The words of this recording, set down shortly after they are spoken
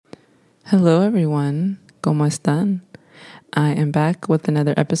Hello, everyone. ¿Cómo están? I am back with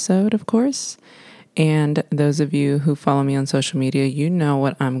another episode, of course. And those of you who follow me on social media, you know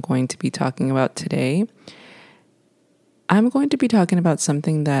what I'm going to be talking about today. I'm going to be talking about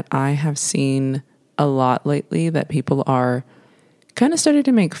something that I have seen a lot lately that people are kind of starting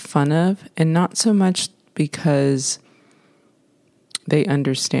to make fun of, and not so much because they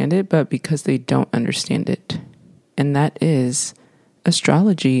understand it, but because they don't understand it. And that is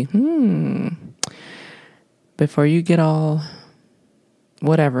astrology. Before you get all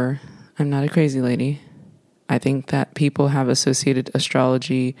whatever, I'm not a crazy lady. I think that people have associated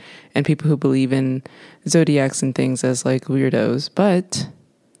astrology and people who believe in zodiacs and things as like weirdos. But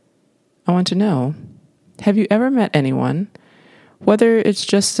I want to know, have you ever met anyone, whether it's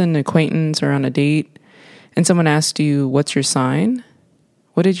just an acquaintance or on a date, and someone asked you, what's your sign?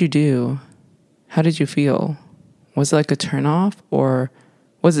 What did you do? How did you feel? Was it like a turnoff, or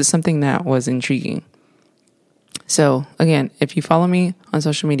was it something that was intriguing? So again, if you follow me on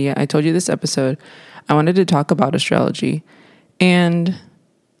social media, I told you this episode, I wanted to talk about astrology. And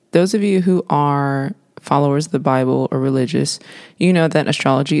those of you who are followers of the Bible or religious, you know that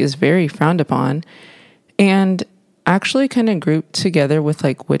astrology is very frowned upon and actually kind of grouped together with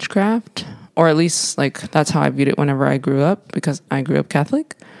like witchcraft, or at least like that's how I viewed it whenever I grew up, because I grew up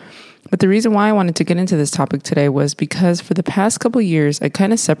Catholic. But the reason why I wanted to get into this topic today was because for the past couple years, I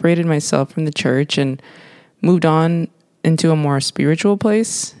kind of separated myself from the church and moved on into a more spiritual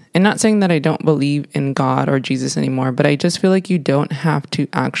place. And not saying that I don't believe in God or Jesus anymore, but I just feel like you don't have to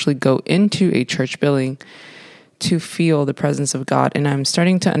actually go into a church building to feel the presence of God. And I'm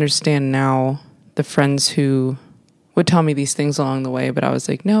starting to understand now the friends who would tell me these things along the way, but I was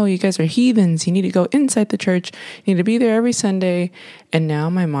like, no, you guys are heathens. You need to go inside the church. You need to be there every Sunday. And now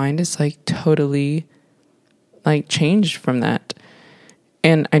my mind is like totally like changed from that.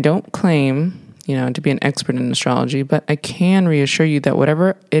 And I don't claim, to be an expert in astrology, but I can reassure you that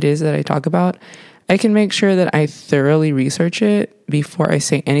whatever it is that I talk about, I can make sure that I thoroughly research it before I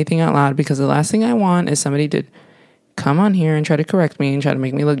say anything out loud, because the last thing I want is somebody to come on here and try to correct me and try to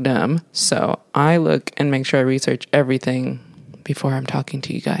make me look dumb. So I look and make sure I research everything before I'm talking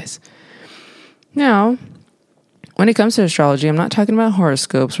to you guys. Now, when it comes to astrology, I'm not talking about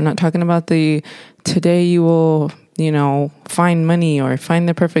horoscopes. We're not talking about today you will, find money or find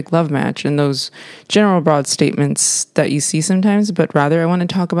the perfect love match and those general broad statements that you see sometimes, but rather I want to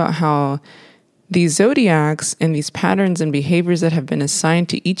talk about how these zodiacs and these patterns and behaviors that have been assigned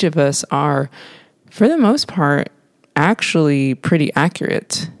to each of us are, for the most part, actually pretty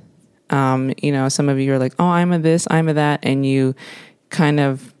accurate. Some of you are like, oh, I'm a this, I'm a that, and you kind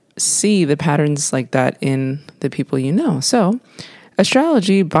of see the patterns like that in the people you know. So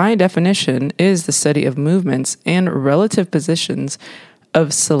astrology, by definition, is the study of movements and relative positions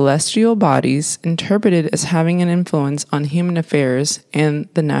of celestial bodies interpreted as having an influence on human affairs and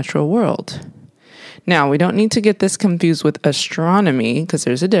the natural world. Now, we don't need to get this confused with astronomy, because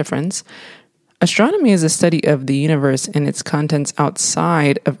there's a difference. Astronomy is a study of the universe and its contents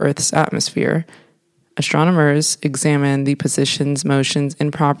outside of Earth's atmosphere. Astronomers examine the positions, motions,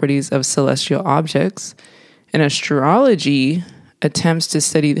 and properties of celestial objects. And astrology attempts to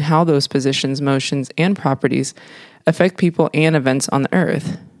study how those positions, motions, and properties affect people and events on the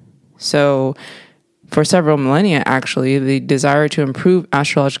earth. So, for several millennia, actually, the desire to improve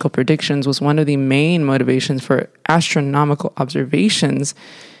astrological predictions was one of the main motivations for astronomical observations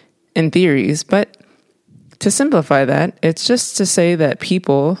and theories. But to simplify that, it's just to say that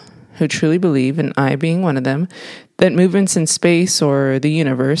people who truly believe, and I being one of them, that movements in space or the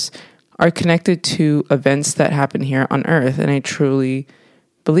universe are connected to events that happen here on Earth. And I truly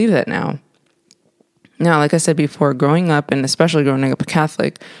believe that now. Now, like I said before, growing up, and especially growing up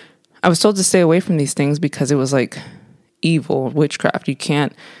Catholic, I was told to stay away from these things because it was like evil, witchcraft. You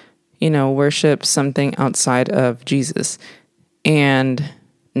can't, worship something outside of Jesus. And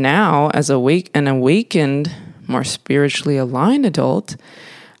now, as an awakened, more spiritually aligned adult,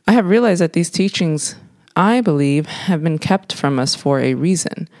 I have realized that these teachings, I believe, have been kept from us for a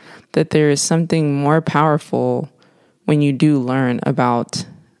reason. That there is something more powerful when you do learn about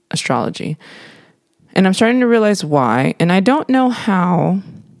astrology. And I'm starting to realize why. And I don't know how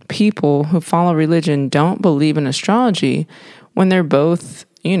people who follow religion don't believe in astrology when they're both,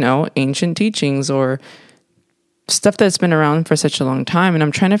 ancient teachings or stuff that's been around for such a long time. And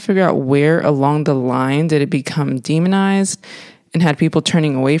I'm trying to figure out where along the line did it become demonized and had people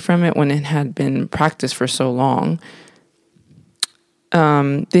turning away from it when it had been practiced for so long.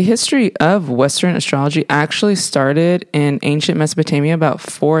 The history of Western astrology actually started in ancient Mesopotamia about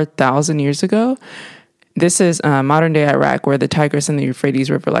 4,000 years ago. This is modern day Iraq, where the Tigris and the Euphrates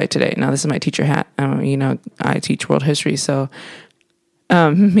River lie today. Now, this is my teacher hat. I teach world history, so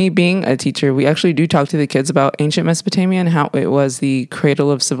me being a teacher, we actually do talk to the kids about ancient Mesopotamia and how it was the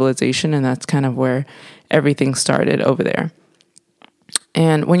cradle of civilization, and that's kind of where everything started over there.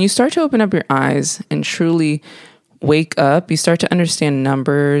 And when you start to open up your eyes and truly wake up, you start to understand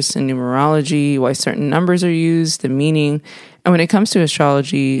numbers and numerology, why certain numbers are used, the meaning. And when it comes to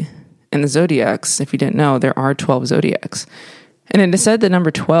astrology and the zodiacs, if you didn't know, there are 12 zodiacs. And it is said that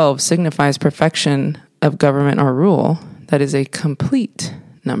number 12 signifies perfection of government or rule. That is a complete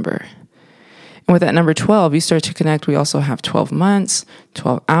number. And with that number 12, you start to connect. We also have 12 months,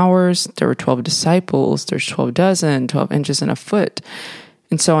 12 hours. There were 12 disciples. There's 12 dozen, 12 inches in a foot,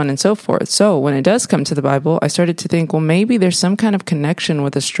 and so on and so forth. So when it does come to the Bible, I started to think, well, maybe there's some kind of connection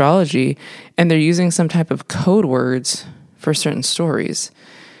with astrology, and they're using some type of code words for certain stories.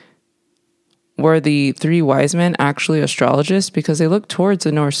 Were the three wise men actually astrologists because they looked towards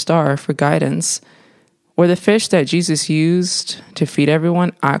the North Star for guidance? Were the fish that Jesus used to feed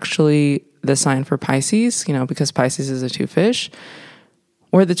everyone actually the sign for Pisces, because Pisces is a two fish?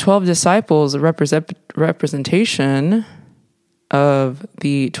 Were the 12 disciples a representation of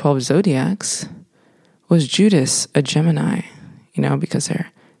the 12 zodiacs? Was Judas a Gemini, because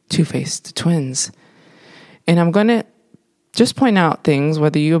they're two-faced twins? And I'm going to just point out things,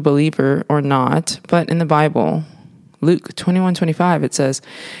 whether you're a believer or not, but in the Bible, Luke 21:25, it says,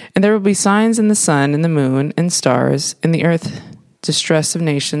 "And there will be signs in the sun and the moon and stars, in the earth distress of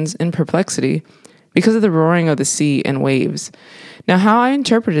nations in perplexity, because of the roaring of the sea and waves." Now, how I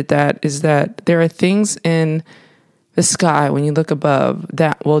interpreted that is that there are things in the sky when you look above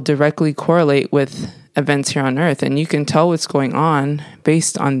that will directly correlate with events here on earth, and you can tell what's going on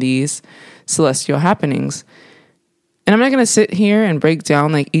based on these celestial happenings. And I'm not going to sit here and break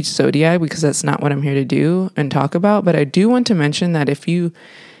down like each zodiac, because that's not what I'm here to do and talk about. But I do want to mention that if you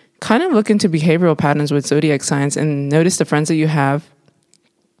kind of look into behavioral patterns with zodiac signs and notice the friends that you have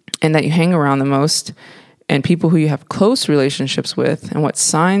and that you hang around the most and people who you have close relationships with and what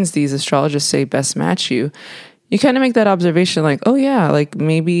signs these astrologists say best match you, you kind of make that observation like, oh yeah, like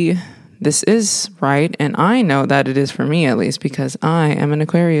maybe this is right. And I know that it is for me, at least, because I am an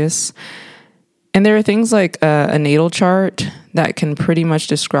Aquarius. And there are things like a natal chart that can pretty much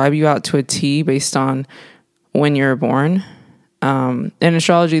describe you out to a T based on when you're born. In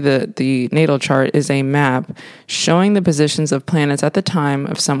astrology, the natal chart is a map showing the positions of planets at the time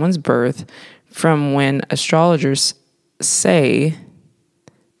of someone's birth from when astrologers say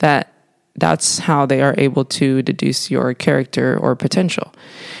that that's how they are able to deduce your character or potential.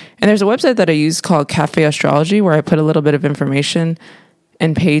 And there's a website that I use called Cafe Astrology, where I put a little bit of information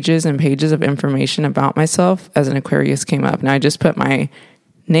and pages of information about myself as an Aquarius came up. Now, I just put my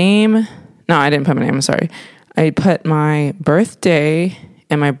name. No, I didn't put my name. I'm sorry. I put my birthday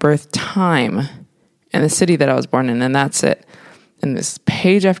and my birth time and the city that I was born in, and that's it. And this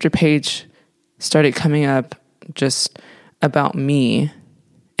page after page started coming up just about me.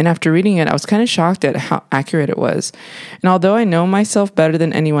 And after reading it, I was kind of shocked at how accurate it was. And although I know myself better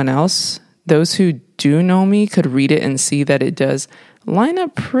than anyone else, those who do know me could read it and see that it does line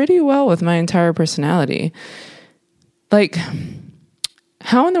up pretty well with my entire personality. Like,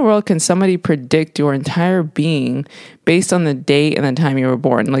 how in the world can somebody predict your entire being based on the date and the time you were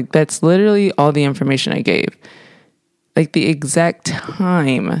born? Like, that's literally all the information I gave. Like, the exact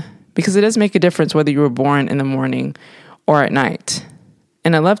time. Because it does make a difference whether you were born in the morning or at night.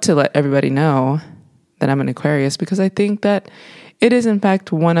 And I love to let everybody know that I'm an Aquarius, because I think that it is, in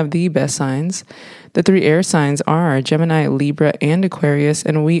fact, one of the best signs. The three air signs are Gemini, Libra, and Aquarius,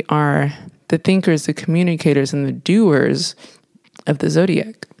 and we are the thinkers, the communicators, and the doers of the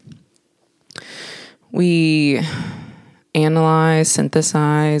zodiac. We analyze,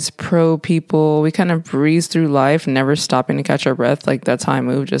 synthesize, probe people. We kind of breeze through life, never stopping to catch our breath. Like, that's how I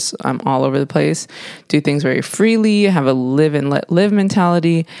move. Just, I'm all over the place. Do things very freely, have a live and let live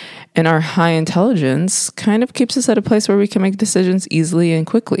mentality. And our high intelligence kind of keeps us at a place where we can make decisions easily and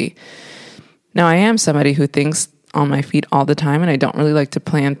quickly. Now, I am somebody who thinks on my feet all the time, and I don't really like to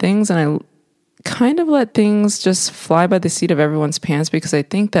plan things. And I kind of let things just fly by the seat of everyone's pants, because I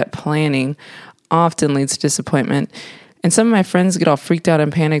think that planning often leads to disappointment. And some of my friends get all freaked out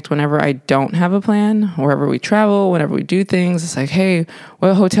and panicked whenever I don't have a plan, wherever we travel, whenever we do things. It's like, hey,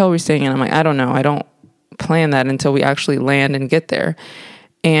 what hotel are we staying in? I'm like, I don't know. I don't plan that until we actually land and get there.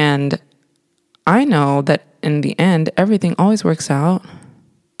 And I know that in the end, everything always works out.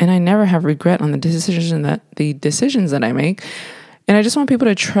 And I never have regret on the decisions that I make. And I just want people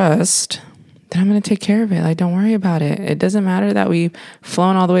to trust then I'm going to take care of it. Like, don't worry about it. It doesn't matter that we've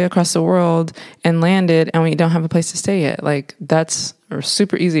flown all the way across the world and landed and we don't have a place to stay yet. Like, that's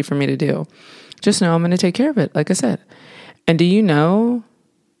super easy for me to do. Just know I'm going to take care of it, like I said. And do you know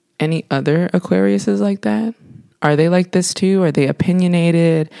any other Aquariuses like that? Are they like this too? Are they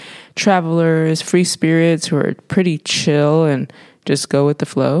opinionated, travelers, free spirits who are pretty chill and just go with the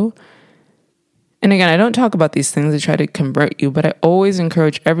flow? And again, I don't talk about these things to try to convert you, but I always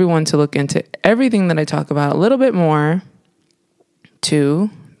encourage everyone to look into everything that I talk about a little bit more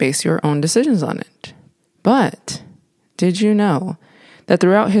to base your own decisions on it. But did you know that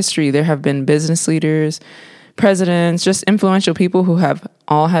throughout history, there have been business leaders, presidents, just influential people who have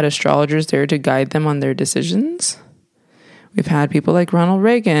all had astrologers there to guide them on their decisions? We've had people like Ronald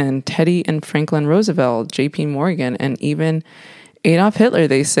Reagan, Teddy and Franklin Roosevelt, J.P. Morgan, and even Adolf Hitler,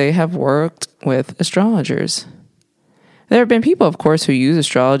 they say, have worked with astrologers. There have been people, of course, who use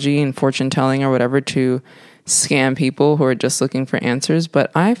astrology and fortune telling or whatever to scam people who are just looking for answers,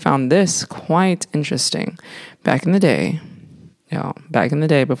 but I found this quite interesting. Back in the day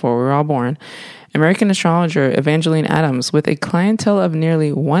before we were all born, American astrologer Evangeline Adams, with a clientele of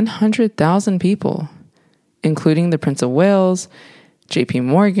nearly 100,000 people, including the Prince of Wales, J.P.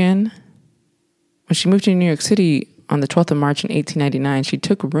 Morgan. When she moved to New York City on the 12th of March in 1899, she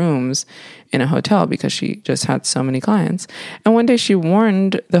took rooms in a hotel because she just had so many clients. And one day she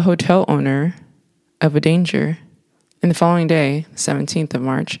warned the hotel owner of a danger. And the following day, 17th of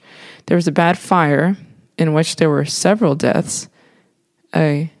March, there was a bad fire in which there were several deaths.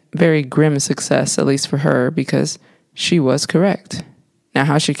 A very grim success, at least for her, because she was correct. Now,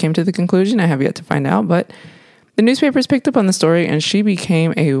 how she came to the conclusion, I have yet to find out, but the newspapers picked up on the story and she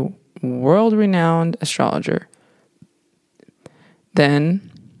became a world-renowned astrologer. Then,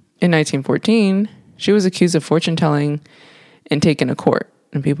 in 1914, she was accused of fortune-telling and taken to court.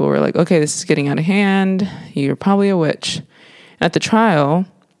 And people were like, okay, this is getting out of hand. You're probably a witch. At the trial,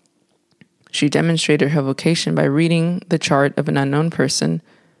 she demonstrated her vocation by reading the chart of an unknown person,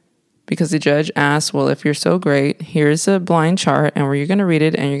 because the judge asked, well, if you're so great, here's a blind chart, and you're going to read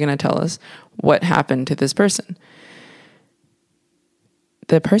it, and you're going to tell us what happened to this person.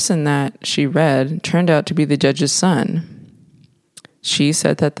 The person that she read turned out to be the judge's son. She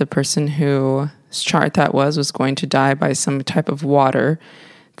said that the person whose chart that was going to die by some type of water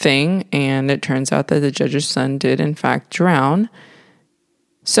thing, and it turns out that the judge's son did, in fact, drown.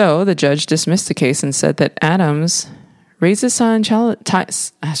 So the judge dismissed the case and said that Adams raises Scientology,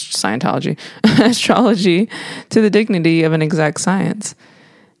 astrology to the dignity of an exact science.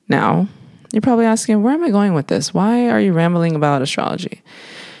 Now, you're probably asking, where am I going with this? Why are you rambling about astrology?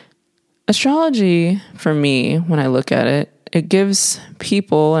 Astrology, for me, when I look at it, it gives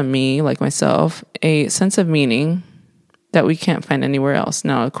people and me, like myself, a sense of meaning that we can't find anywhere else.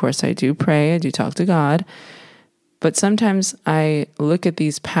 Now, of course, I do pray, I do talk to God, but sometimes I look at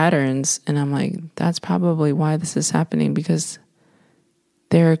these patterns and I'm like, that's probably why this is happening, because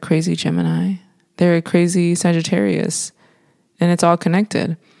they're a crazy Gemini, they're a crazy Sagittarius, and it's all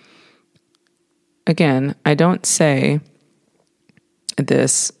connected. Again, I don't say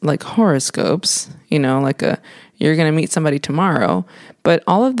this like horoscopes, like you're going to meet somebody tomorrow. But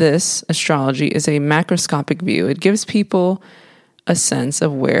all of this astrology is a macroscopic view. It gives people a sense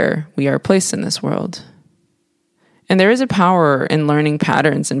of where we are placed in this world. And there is a power in learning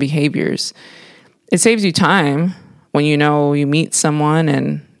patterns and behaviors. It saves you time when you meet someone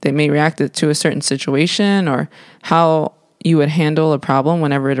and they may react to a certain situation or how you would handle a problem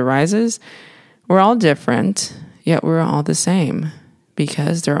whenever it arises. We're all different, yet we're all the same,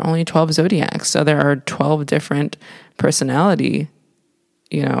 because there are only 12 zodiacs. So there are 12 different personality,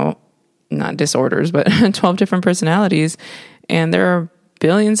 not disorders, but 12 different personalities. And there are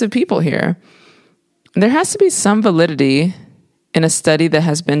billions of people here. There has to be some validity in a study that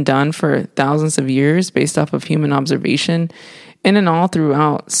has been done for thousands of years based off of human observation in and all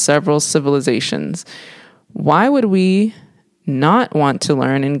throughout several civilizations. Why would we not want to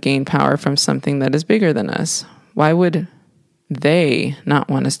learn and gain power from something that is bigger than us? Why would they not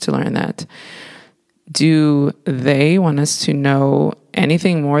want us to learn that? Do they want us to know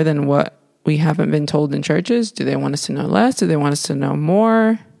anything more than what we haven't been told in churches? Do they want us to know less? Do they want us to know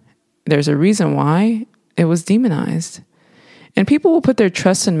more? There's a reason why it was demonized. And people will put their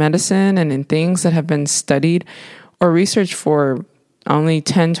trust in medicine and in things that have been studied or researched for only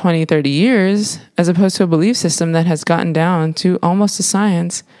 10, 20, 30 years, as opposed to a belief system that has gotten down to almost a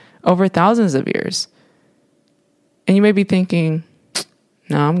science over thousands of years. And you may be thinking,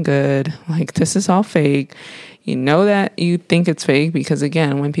 no, I'm good. Like, this is all fake. You know that you think it's fake because,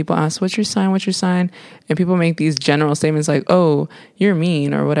 again, when people ask, what's your sign? And people make these general statements like, oh, you're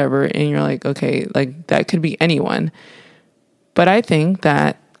mean or whatever. And you're like, okay, like that could be anyone. But I think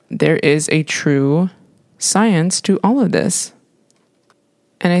that there is a true science to all of this.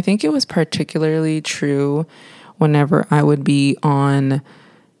 And I think it was particularly true whenever I would be on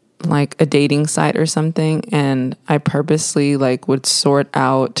like a dating site or something, and I purposely like would sort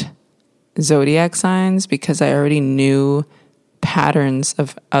out zodiac signs because I already knew patterns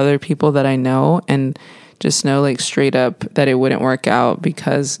of other people that I know, and just know like straight up that it wouldn't work out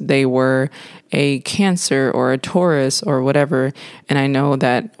because they were a Cancer or a Taurus or whatever, and I know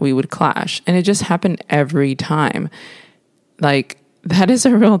that we would clash. And it just happened every time. Like, that is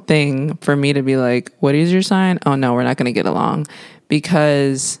a real thing for me to be like, what is your sign? Oh no, we're not going to get along,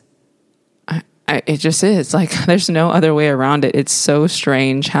 because it just is. Like, there's no other way around it. It's so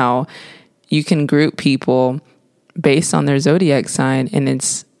strange how you can group people based on their zodiac sign, and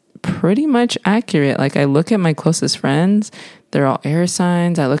it's pretty much accurate. Like, I look at my closest friends, they're all air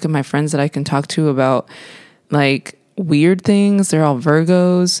signs. I look at my friends that I can talk to about like weird things, they're all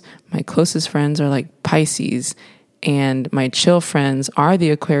Virgos. My closest friends are like Pisces, and my chill friends are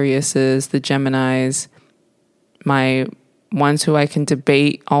the Aquariuses, the Geminis. My ones who I can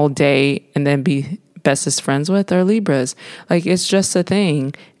debate all day and then be bestest friends with are Libras. Like, it's just a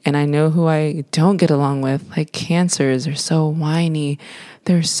thing. And I know who I don't get along with. Like, Cancers are so whiny.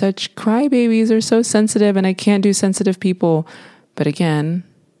 They're such crybabies. They're so sensitive, and I can't do sensitive people. But again,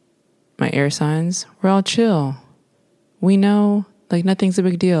 my air signs, we're all chill. We know, like, nothing's a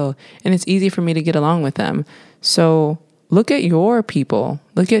big deal. And it's easy for me to get along with them. So look at your people.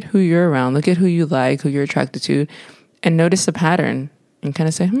 Look at who you're around. Look at who you like, who you're attracted to, and notice a pattern and kind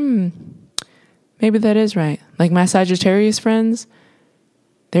of say, maybe that is right. Like, my Sagittarius friends,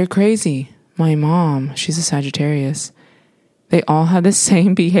 they're crazy. My mom, she's a Sagittarius. They all have the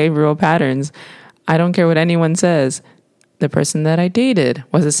same behavioral patterns. I don't care what anyone says. The person that I dated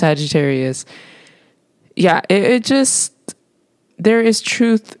was a Sagittarius. Yeah, it just, there is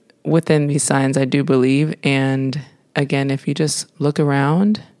truth within these signs, I do believe. And again, if you just look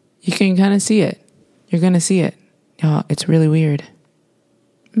around, you can kind of see it. You're going to see it. Y'all, it's really weird.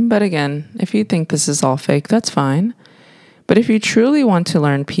 But again, if you think this is all fake, that's fine. But if you truly want to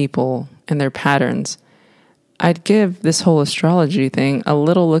learn people and their patterns, I'd give this whole astrology thing a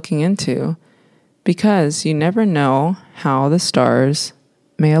little looking into, because you never know how the stars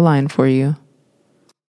may align for you.